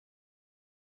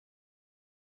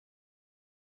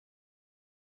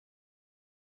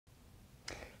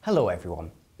Hello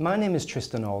everyone, my name is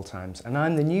Tristan Alltimes and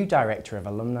I'm the new Director of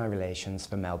Alumni Relations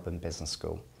for Melbourne Business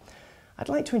School. I'd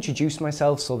like to introduce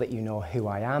myself so that you know who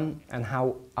I am and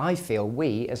how I feel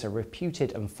we, as a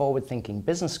reputed and forward-thinking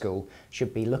business school,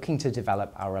 should be looking to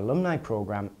develop our alumni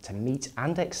programme to meet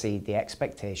and exceed the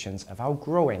expectations of our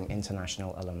growing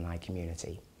international alumni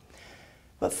community.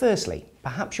 But firstly,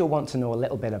 perhaps you'll want to know a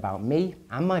little bit about me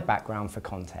and my background for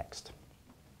context.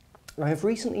 I have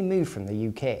recently moved from the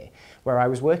UK, where I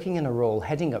was working in a role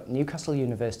heading up Newcastle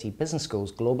University Business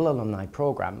School's Global Alumni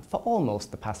Programme for almost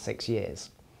the past 6 years.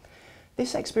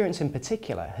 This experience in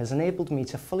particular has enabled me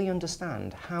to fully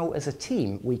understand how, as a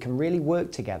team, we can really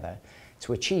work together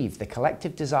to achieve the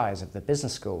collective desires of the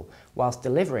business school whilst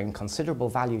delivering considerable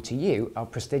value to you, our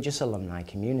prestigious alumni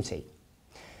community.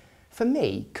 For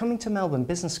me, coming to Melbourne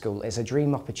Business School is a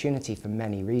dream opportunity for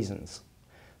many reasons.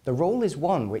 The role is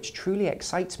one which truly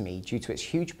excites me due to its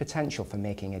huge potential for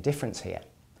making a difference here.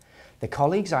 The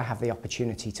colleagues I have the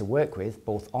opportunity to work with,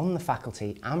 both on the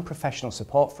faculty and professional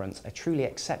support fronts, are truly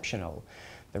exceptional.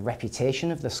 The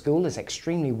reputation of the school is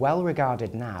extremely well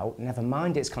regarded now, never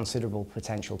mind its considerable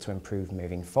potential to improve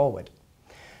moving forward.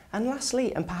 And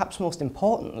lastly, and perhaps most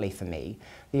importantly for me,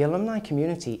 the alumni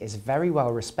community is very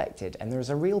well respected and there is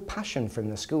a real passion from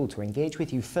the school to engage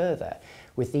with you further,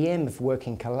 with the aim of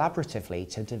working collaboratively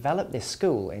to develop this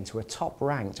school into a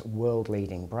top-ranked,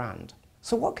 world-leading brand.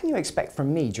 So what can you expect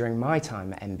from me during my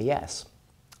time at MBS?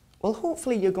 Well,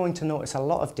 hopefully you're going to notice a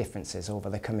lot of differences over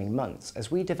the coming months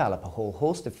as we develop a whole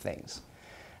host of things.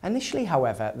 Initially,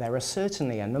 however, there are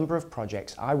certainly a number of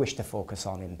projects I wish to focus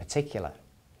on in particular.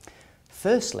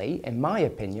 Firstly, in my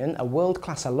opinion, a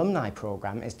world-class alumni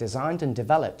programme is designed and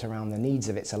developed around the needs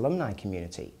of its alumni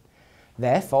community.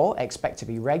 Therefore, expect to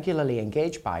be regularly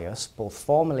engaged by us, both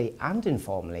formally and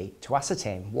informally, to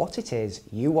ascertain what it is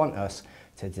you want us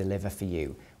to deliver for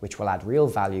you, which will add real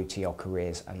value to your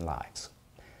careers and lives.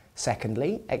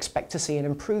 Secondly, expect to see an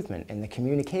improvement in the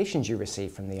communications you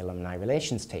receive from the Alumni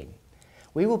Relations team.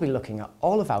 We will be looking at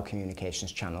all of our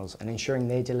communications channels and ensuring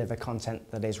they deliver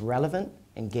content that is relevant,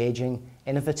 engaging,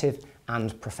 innovative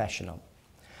and professional.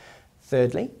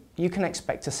 Thirdly, you can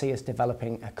expect to see us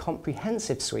developing a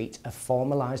comprehensive suite of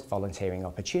formalised volunteering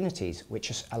opportunities which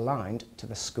is aligned to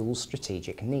the school's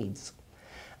strategic needs.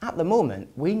 At the moment,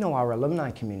 we know our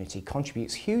alumni community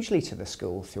contributes hugely to the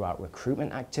school throughout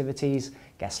recruitment activities,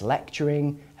 guest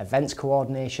lecturing, events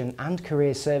coordination and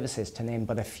career services, to name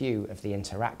but a few of the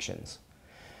interactions.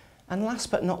 And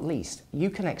last but not least, you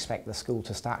can expect the school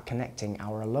to start connecting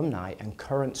our alumni and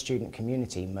current student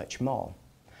community much more.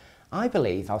 I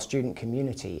believe our student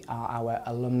community are our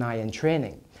alumni in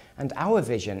training, and our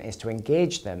vision is to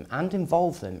engage them and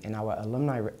involve them in our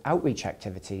alumni outreach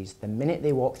activities the minute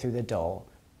they walk through the door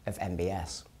of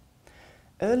MBS.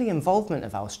 Early involvement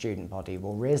of our student body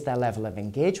will raise their level of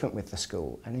engagement with the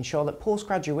school and ensure that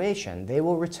post-graduation they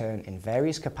will return in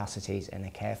various capacities in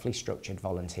a carefully structured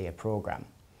volunteer programme.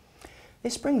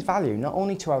 This brings value not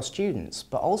only to our students,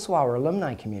 but also our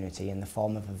alumni community in the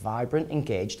form of a vibrant,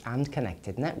 engaged and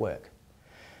connected network.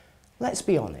 Let's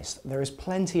be honest, there is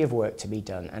plenty of work to be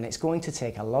done and it's going to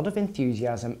take a lot of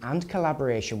enthusiasm and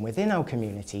collaboration within our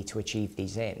community to achieve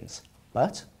these aims.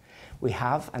 But we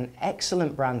have an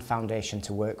excellent brand foundation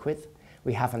to work with.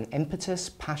 We have an impetus,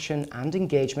 passion and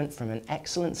engagement from an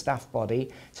excellent staff body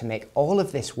to make all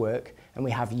of this work, and we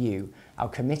have you, our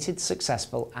committed,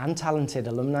 successful and talented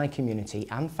alumni community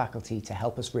and faculty to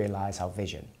help us realise our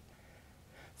vision.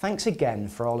 Thanks again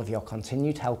for all of your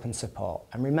continued help and support,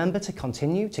 and remember to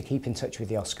continue to keep in touch with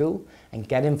your school and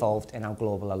get involved in our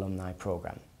Global Alumni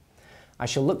Programme. I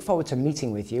shall look forward to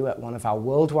meeting with you at one of our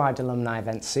worldwide alumni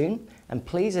events soon, and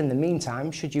please, in the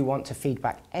meantime, should you want to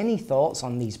feedback any thoughts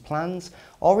on these plans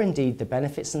or indeed the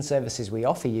benefits and services we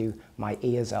offer you, my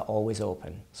ears are always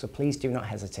open, so please do not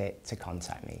hesitate to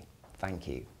contact me. Thank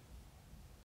you.